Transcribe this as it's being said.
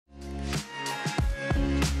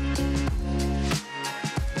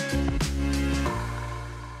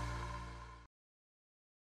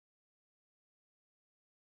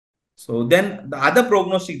So then the other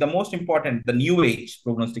prognostic, the most important, the new age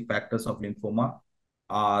prognostic factors of lymphoma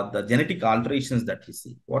are the genetic alterations that we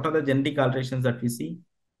see. What are the genetic alterations that we see?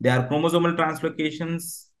 They are chromosomal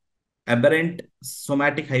translocations, aberrant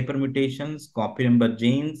somatic hypermutations, copy number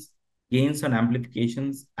genes, gains and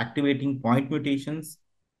amplifications, activating point mutations,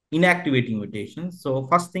 inactivating mutations. So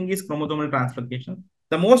first thing is chromosomal translocation.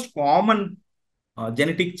 The most common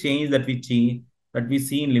genetic change that we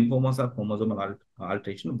see in lymphomas or chromosomal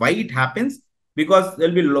alteration. Why it happens? Because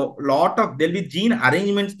there'll be gene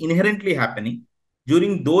arrangements inherently happening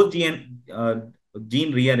during those gene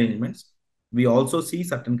rearrangements. We also see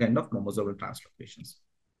certain kind of chromosomal translocations.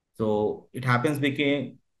 So it happens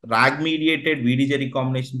because RAG mediated VDJ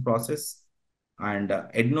recombination process and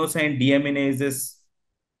adenosine deaminases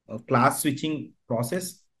class switching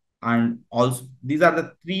process, and also these are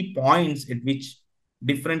the 3 points at which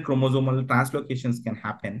different chromosomal translocations can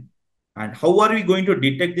happen. And how are we going to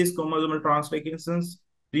detect these chromosomal translocations?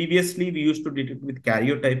 Previously we used to detect with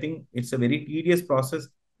karyotyping. It's a very tedious process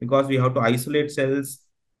because we have to isolate cells,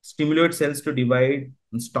 stimulate cells to divide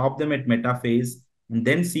and stop them at metaphase, and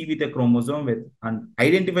then see with a chromosome with and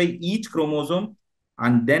identify each chromosome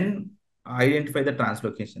and then identify the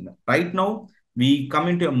translocation. Right now we come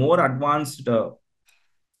into a more advanced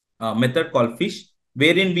method called FISH,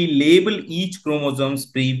 wherein we label each chromosomes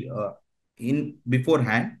in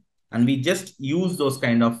beforehand, and we just use those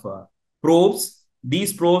kind of probes.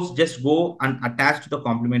 These probes just go and attach to the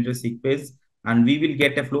complementary sequence, and we will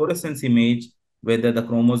get a fluorescence image whether the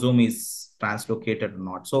chromosome is translocated or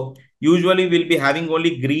not. So usually we'll be having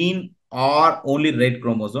only green or only red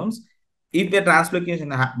chromosomes. If the translocation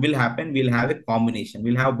will happen, we'll have a combination.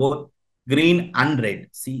 We'll have both green and red.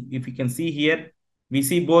 See, if you can see here, we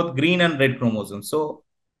see both green and red chromosomes. So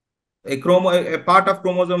a part of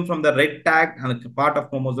chromosome from the red tag and a part of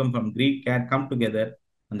chromosome from green can come together,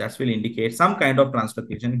 and that will indicate some kind of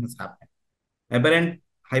translocation has happened. Aberrant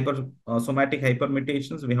somatic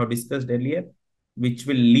hypermutations we have discussed earlier, which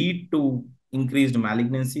will lead to increased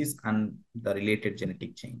malignancies and the related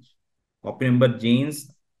genetic change. Copy number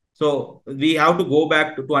genes. So we have to go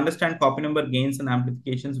back to understand copy number gains and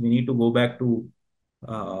amplifications. We need to go back to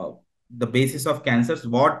uh, the basis of cancers.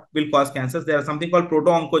 What will cause cancers? There are something called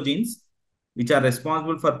proto-oncogenes, which are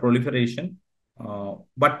responsible for proliferation,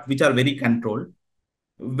 but which are very controlled.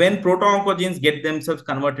 When proto-oncogenes get themselves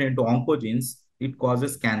converted into oncogenes, it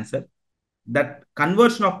causes cancer. That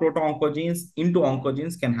conversion of proto-oncogenes into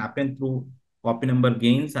oncogenes can happen through copy number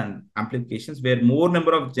gains and amplifications, where more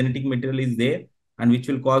number of genetic material is there, and which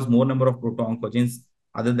will cause more number of proto-oncogenes,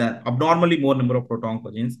 other than abnormally more number of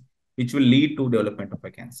proto-oncogenes, which will lead to development of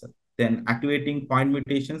a cancer. Then activating point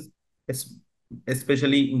mutations,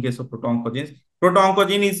 especially in case of proto-oncogenes.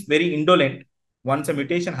 Proto-oncogene is very indolent. Once a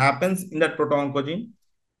mutation happens in that proto-oncogene,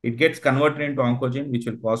 it gets converted into oncogene, which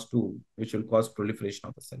will cause proliferation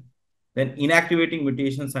of the cell. Then inactivating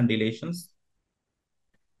mutations and deletions.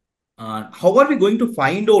 How are we going to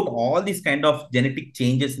find out all these kind of genetic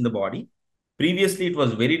changes in the body? Previously, it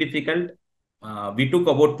was very difficult. We took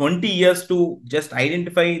about 20 years to just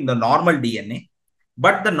identify the normal DNA.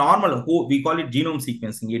 But the normal, we call it genome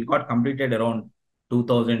sequencing, it got completed around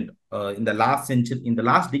 2000 in the last century, in the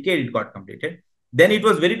last decade, it got completed. Then it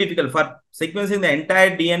was very difficult for sequencing the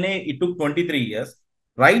entire DNA. It took 23 years.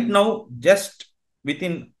 Right now, just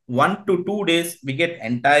within 1 to 2 days, we get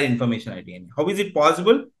entire information on DNA. How is it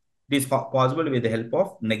possible? It is possible with the help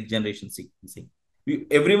of next generation sequencing.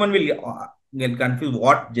 Everyone will get confused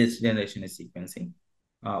what generation is sequencing.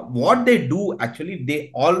 What they do actually,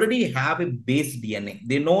 they already have a base DNA.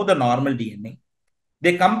 They know the normal DNA.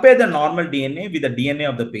 They compare the normal DNA with the DNA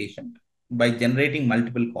of the patient by generating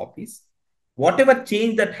multiple copies. Whatever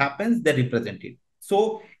change that happens, they represent it.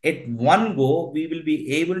 So at one go, we will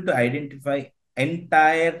be able to identify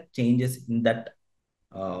entire changes in that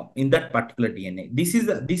particular DNA.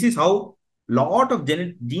 This is how lot of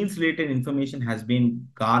genes related information has been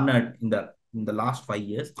garnered in the last 5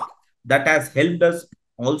 years. That has helped us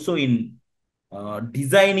also in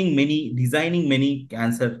designing many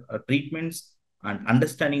cancer treatments and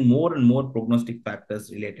understanding more and more prognostic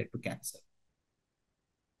factors related to cancer.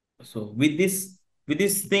 So with this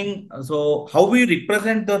thing, so how we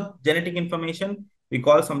represent the genetic information, we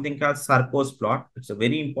call something called Sarko's plot. It's a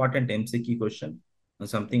very important MCQ question and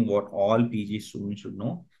something what all PG students should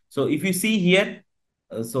know. So if you see here,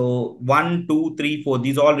 so 1, 2, 3, 4,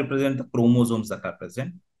 these all represent the chromosomes that are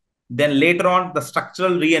present. Then later on, the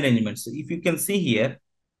structural rearrangements. So if you can see here,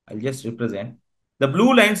 I'll just represent. The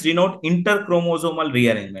blue lines denote interchromosomal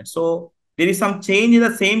rearrangement. So there is some change in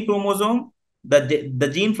the same chromosome. The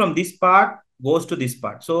gene from this part goes to this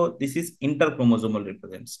part. So this is interchromosomal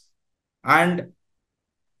represents. And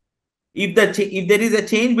if there is a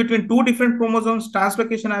change between two different chromosomes,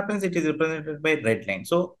 translocation happens, it is represented by red line.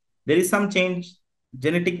 So there is some change,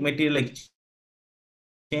 genetic material exchange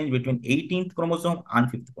between 18th chromosome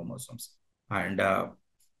and 5th chromosomes. And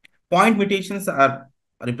point mutations are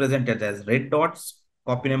represented as red dots.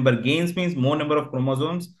 Copy number gains means more number of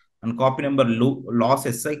chromosomes, and copy number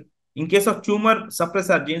losses. Like in case of tumor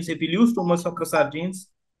suppressor genes, if you use tumor suppressor genes,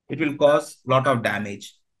 it will cause a lot of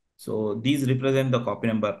damage. So these represent the copy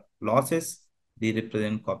number losses. They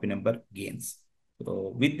represent copy number gains.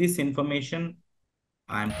 So with this information,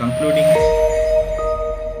 I am concluding.